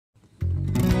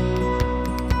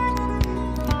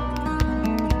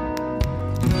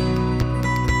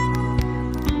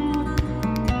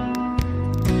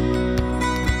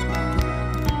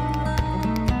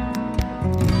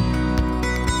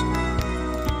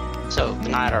So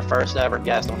tonight, our first ever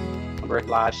guest on BRIC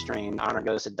live stream, the honor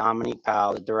goes to Dominique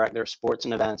Powell, the Director of Sports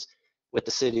and Events with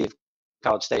the City of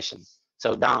College Station.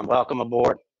 So Dom, welcome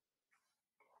aboard.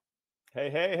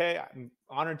 Hey! I'm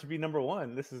honored to be number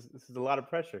one. This is a lot of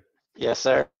pressure. Yes,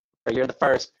 sir. You're the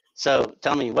first. So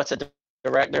tell me, what's a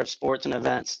Director of Sports and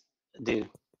Events do?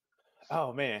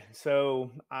 Oh man,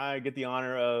 so I get the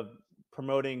honor of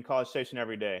promoting College Station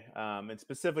every day, and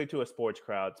specifically to a sports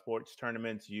crowd, sports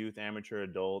tournaments, youth, amateur,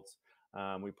 adults.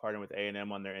 We partner with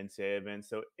A&M on their NCAA events.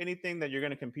 So anything that you're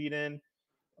going to compete in,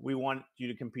 we want you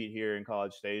to compete here in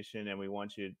College Station, and we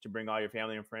want you to bring all your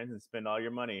family and friends and spend all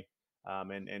your money,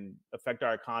 and affect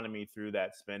our economy through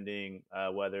that spending,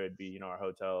 whether it be our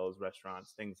hotels,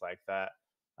 restaurants, things like that.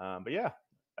 But yeah,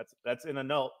 that's in a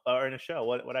note or in a show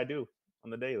what I do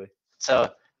on the daily.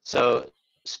 So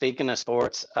speaking of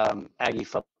sports, Aggie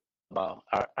football.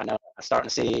 I know I'm starting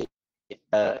to see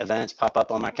events pop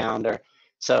up on my calendar.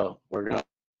 So we're gonna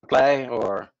play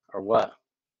or what?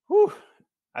 Whew.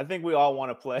 I think we all want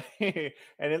to play.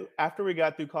 And after we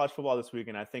got through college football this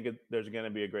weekend, I think there's going to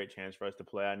be a great chance for us to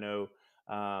play. I know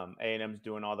A&M's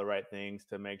doing all the right things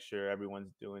to make sure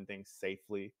everyone's doing things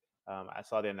safely. I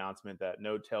saw the announcement that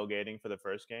no tailgating for the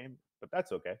first game, but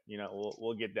that's okay.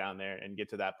 We'll get down there and get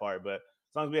to that part. But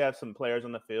as long as we have some players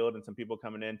on the field and some people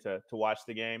coming in to watch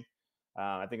the game,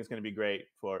 I think it's going to be great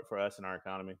for us and our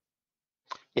economy.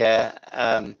 Yeah.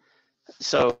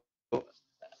 So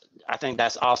I think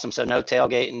that's awesome. So no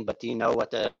tailgating, but do you know what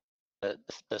the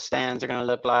stands are going to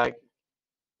look like?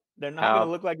 They're not going to How?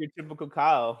 look like your typical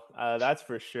Kyle, that's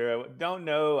for sure. Don't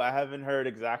know. I haven't heard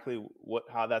exactly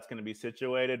how that's going to be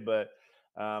situated, but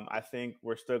I think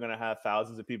we're still going to have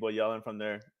thousands of people yelling from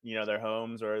their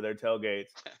homes or their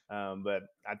tailgates. But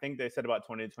I think they said about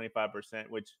 20 to 25%,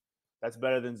 which that's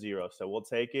better than zero. So we'll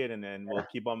take it, and then we'll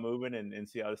keep on moving and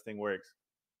see how this thing works.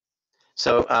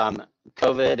 So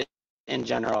COVID in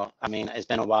general, I mean, it's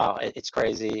been a while. It's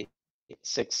crazy.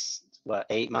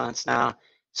 8 months now.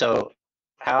 So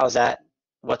how's that?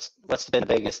 What's been the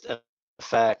biggest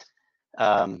effect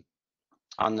on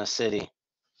the city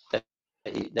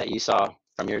that you saw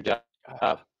from your job?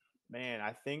 Man,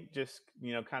 I think just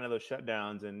kind of those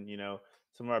shutdowns and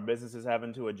some of our businesses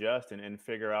having to adjust and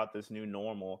figure out this new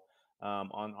normal.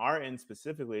 On our end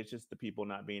specifically, it's just the people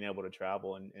not being able to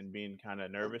travel and being kind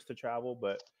of nervous to travel.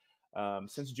 But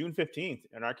since June 15th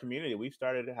in our community, we've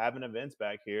started having events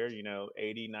back here,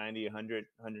 80, 90, 100,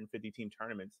 150 team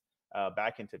tournaments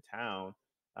back into town,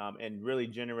 and really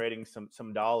generating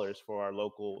some dollars for our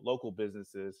local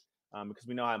businesses, because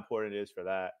we know how important it is for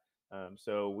that.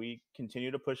 So we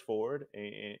continue to push forward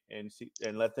and see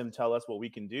and let them tell us what we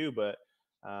can do. But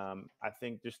I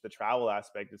think just the travel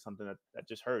aspect is something that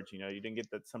just hurts. You didn't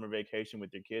get that summer vacation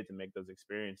with your kids and make those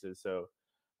experiences. So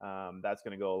that's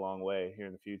going to go a long way here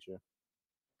in the future.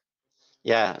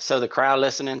 Yeah. So the crowd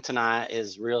listening tonight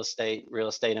is real estate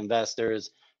investors,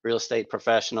 real estate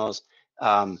professionals.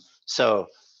 Um, so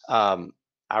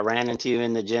I ran into you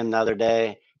in the gym the other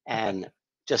day, and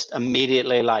just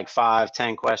immediately like 5,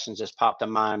 10 questions just popped in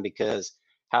mind because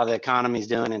how the economy's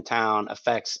doing in town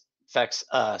affects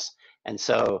us. And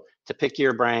so to pick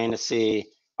your brain to see,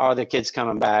 are the kids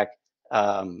coming back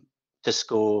to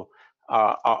school?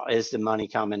 Is the money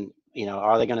coming?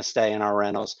 Are they going to stay in our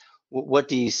rentals? What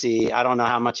do you see? I don't know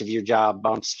how much of your job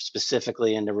bumps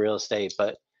specifically into real estate,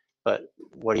 but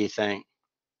what do you think?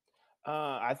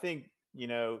 I think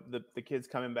the kids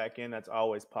coming back in, that's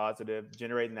always positive.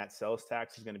 Generating that sales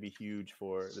tax is going to be huge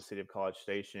for the city of College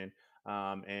Station,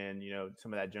 and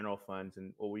some of that general funds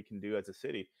and what we can do as a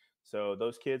city. So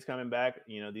those kids coming back,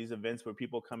 these events where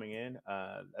people coming in,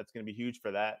 that's going to be huge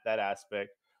for that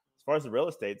aspect. As far as the real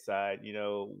estate side,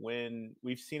 when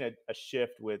we've seen a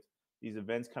shift with these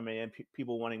events coming in,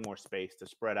 people wanting more space to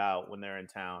spread out when they're in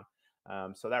town.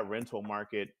 So that rental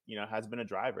market, has been a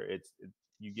driver.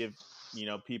 You give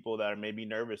people that are maybe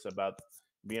nervous about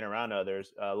being around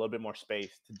others a little bit more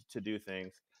space to do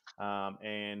things.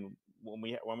 And when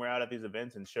we're out at these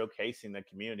events and showcasing the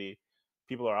community,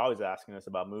 people are always asking us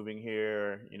about moving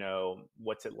here.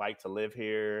 What's it like to live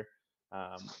here?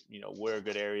 Where are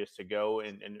good areas to go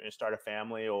and start a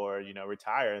family or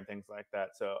retire and things like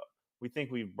that. So we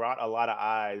think we've brought a lot of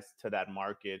eyes to that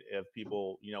market of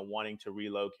people wanting to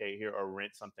relocate here or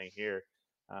rent something here.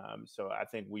 So I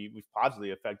think we've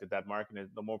positively affected that market. And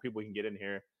the more people we can get in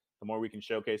here, the more we can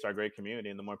showcase our great community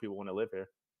and the more people want to live here.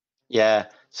 Yeah.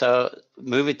 So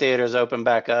movie theaters open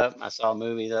back up. I saw a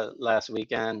movie the last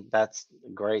weekend. That's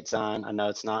a great sign. I know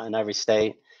it's not in every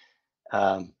state,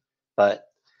 but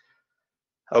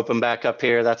open back up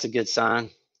here. That's a good sign.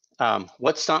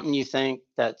 What's something you think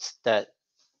that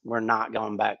we're not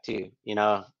going back to?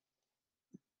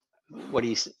 What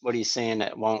are you seeing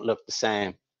that won't look the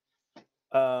same?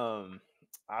 Um,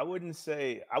 I wouldn't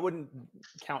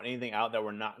count anything out that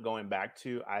we're not going back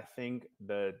to. I think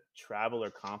the traveler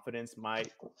confidence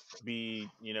might be,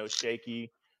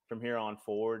 shaky from here on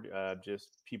forward.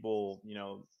 Just people,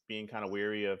 being kind of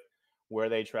weary of where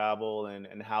they travel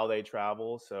and how they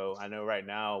travel. So I know right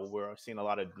now we're seeing a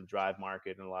lot of the drive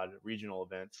market and a lot of regional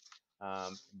events,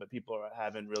 but people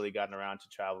haven't really gotten around to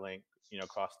traveling,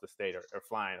 across the state or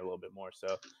flying a little bit more.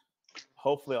 So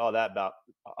hopefully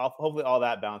hopefully all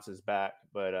that bounces back.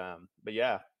 But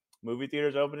yeah, movie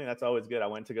theaters opening, that's always good. I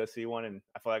went to go see one and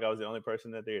I felt like I was the only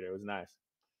person in the theater. It was nice.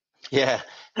 Yeah,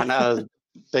 I know.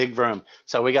 Big room.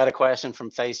 So we got a question from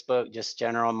Facebook, just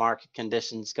general market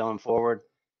conditions going forward,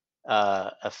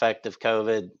 effect of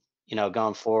COVID,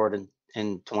 going forward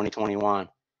in 2021.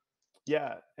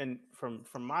 Yeah, and from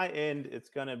my end, it's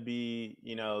gonna be,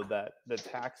 that the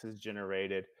taxes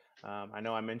generated. I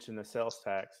know I mentioned the sales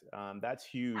tax. That's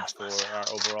huge How's my for our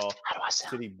sound? overall How do I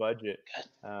sound? city budget.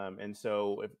 Good. And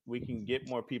so if we can get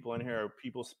more people in here, or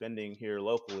people spending here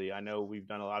locally, I know we've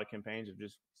done a lot of campaigns of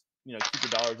just, keep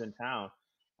the dollars in town,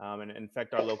 and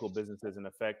affect our local businesses and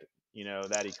affect,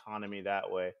 that economy that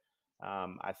way.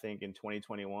 I think in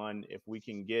 2021, if we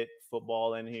can get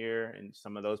football in here and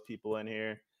some of those people in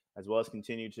here, as well as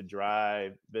continue to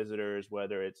drive visitors,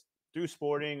 whether it's through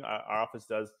sporting. Our office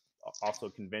does also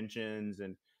conventions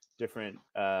and different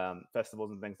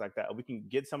festivals and things like that. We can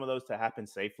get some of those to happen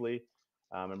safely,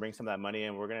 and bring some of that money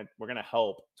in. We're gonna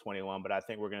help 21, but I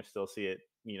think we're gonna still see it,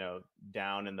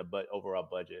 down in the overall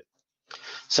budget.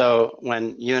 So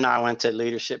when you and I went to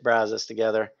Leadership Brazos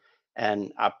together,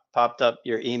 and I popped up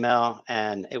your email,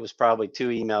 and it was probably 2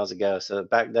 emails ago. So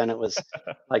back then it was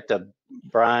like the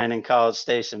Bryan and College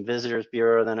Station Visitors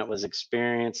Bureau. Then it was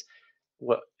Experience.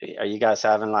 What are you guys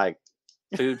having, like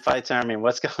food fights? I mean,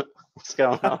 what's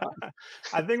going on?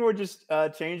 I think we're just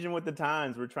changing with the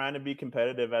times. We're trying to be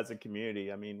competitive as a community.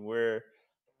 I mean, we're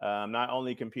not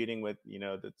only competing with,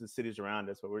 the cities around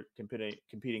us, but we're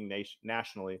competing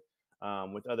nationally,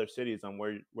 with other cities on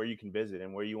where you can visit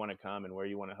and where you want to come and where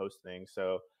you want to host things.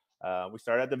 So we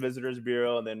started at the Visitors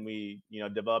Bureau, and then we,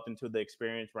 developed into the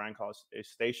Experience Bryan College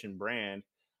Station brand,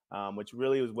 which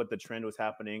really was what the trend was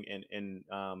happening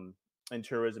in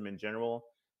tourism in general.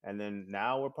 And then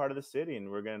now we're part of the city, and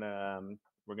we're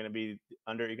gonna be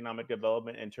under economic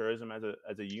development and tourism as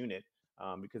a unit,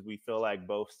 because we feel like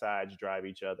both sides drive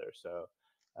each other. So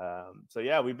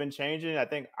yeah, we've been changing. I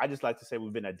think I just like to say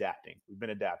we've been adapting. We've been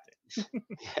adapting.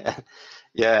 Yeah,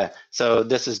 yeah. So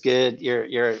this is good.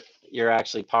 You're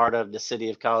actually part of the city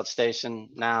of College Station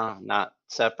now, not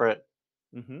separate.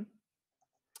 Hmm.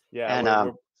 Yeah,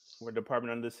 And we're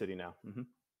department under the city now. Hmm.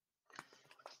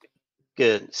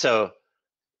 good. So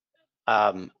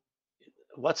um,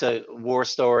 what's a war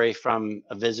story from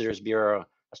a visitors bureau? I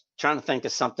was trying to think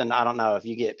of something. I don't know if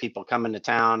you get people coming to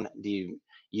town. Do you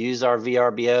use our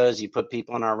VRBOs? You put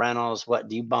people in our rentals? What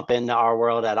do you bump into our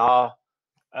world at all?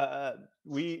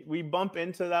 We bump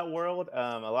into that world.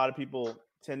 A lot of people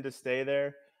tend to stay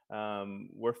there.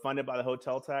 We're funded by the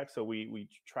hotel tax, so we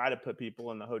try to put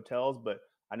people in the hotels. But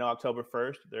I know October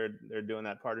 1st they're doing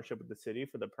that partnership with the city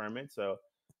for the permit. So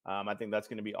I think that's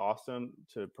going to be awesome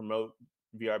to promote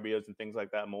VRBOs and things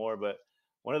like that more. But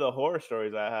one of the horror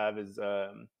stories I have is,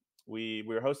 we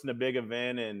were hosting a big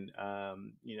event, and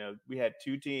we had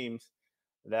two teams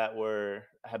that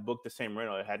had booked the same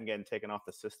rental. It hadn't gotten taken off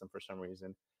the system for some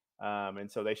reason.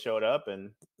 And so they showed up,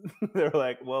 and they were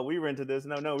like, well, we rented this.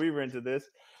 No, we rented this.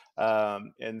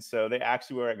 And so they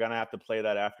actually were going to have to play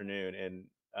that afternoon. And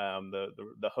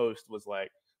the host was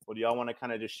like, well, do y'all want to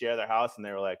kind of just share their house? And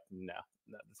they were like, no,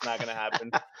 it's not going to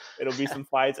happen. It'll be some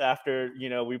fights after,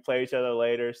 we play each other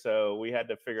later. So we had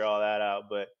to figure all that out.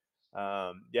 But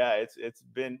yeah, it's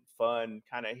been fun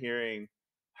kind of hearing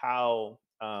how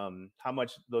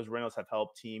much those rentals have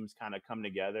helped teams kind of come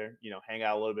together, hang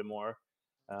out a little bit more,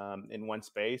 in one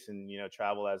space, and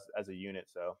travel as a unit.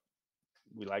 So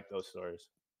we like those stories.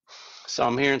 So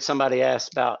I'm hearing somebody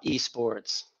ask about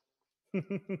esports.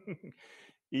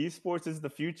 Esports is the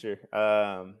future.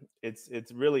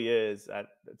 It's really is.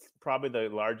 It's probably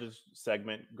the largest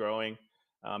segment growing.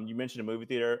 You mentioned a movie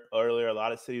theater earlier. A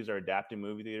lot of cities are adapting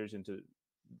movie theaters into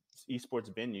esports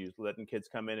venues, letting kids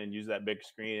come in and use that big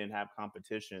screen and have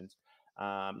competitions.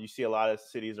 You see a lot of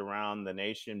cities around the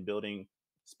nation building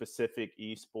specific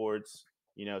esports,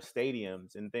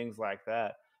 stadiums and things like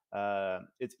that.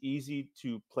 It's easy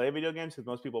to play video games because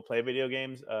most people play video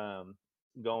games,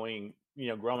 growing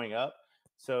up.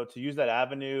 So to use that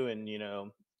avenue, and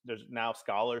there's now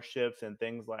scholarships and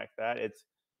things like that.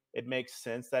 It makes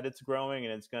sense that it's growing,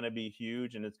 and it's going to be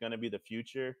huge, and it's going to be the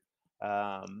future.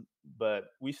 But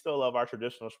we still love our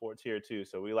traditional sports here too.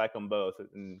 So we like them both,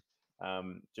 and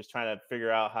just trying to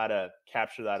figure out how to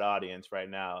capture that audience right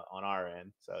now on our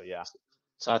end. So yeah.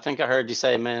 So I think I heard you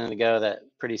say a minute ago that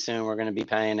pretty soon we're going to be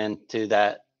paying into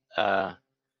that hot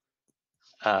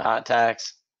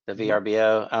tax, the Mhm.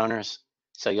 VRBO owners.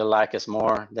 So you'll like us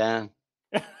more then.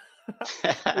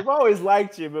 We've always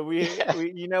liked you, but Yeah.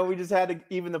 we just had to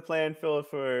even the playing field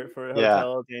for Yeah.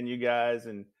 hotels and you guys,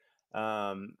 and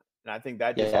I think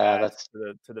that just Yeah. adds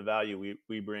That's to the value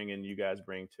we bring and you guys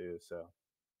bring too. So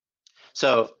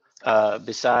so.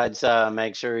 Besides,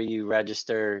 make sure you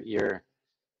register your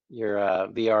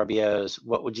VRBOs.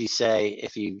 What would you say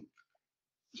if you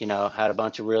had a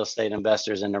bunch of real estate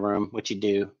investors in the room, which you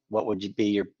do? What would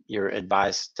be your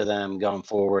advice to them going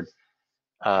forward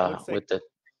I would say with the?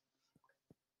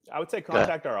 I would say Go ahead.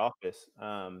 contact our office,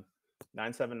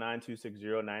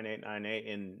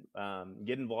 979-260-9898, and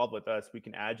get involved with us. We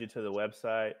can add you to the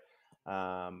website,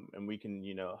 and we can,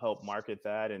 help market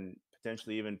that and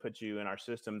potentially even put you in our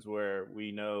systems where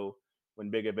we know when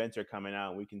big events are coming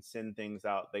out, we can send things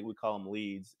out. We call them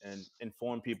leads and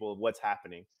inform people of what's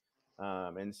happening.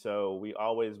 And so we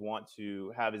always want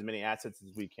to have as many assets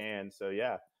as we can. So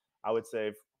yeah, I would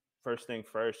say first thing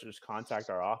first, just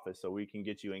contact our office so we can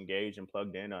get you engaged and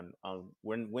plugged in on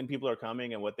when people are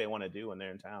coming and what they want to do when they're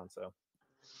in town. So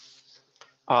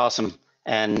Awesome.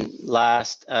 And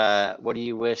last, what do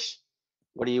you wish?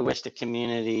 What do you wish the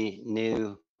community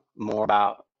knew more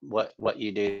about what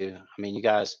you do? I mean, you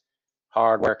guys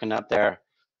hard working up there,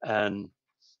 and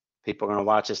people are going to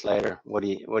watch us later. What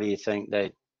do you think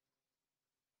they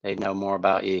know more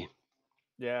about you?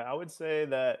 yeah, I would say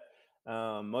that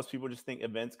most people just think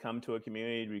events come to a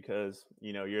community because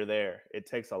you're there. It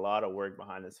takes a lot of work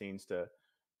behind the scenes to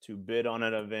bid on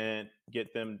an event,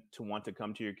 get them to want to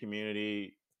come to your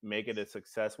community, make it a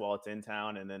success while it's in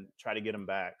town, and then try to get them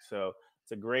back. So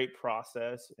it's a great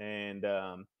process, and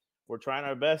we're trying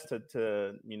our best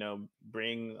to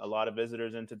bring a lot of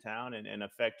visitors into town and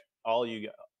affect all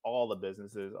the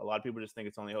businesses. A lot of people just think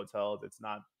it's only hotels. It's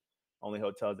not only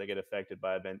hotels that get affected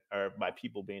by event or by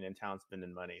people being in town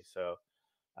spending money. So,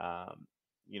 um,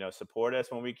 support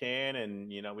us when we can, and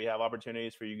we have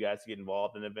opportunities for you guys to get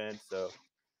involved in events. So,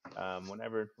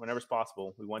 whenever's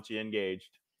possible, we want you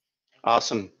engaged.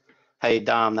 Awesome. Hey,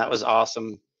 Dom, that was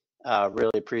awesome. Really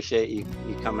appreciate you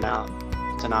coming out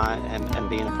tonight and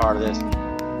being a part of this.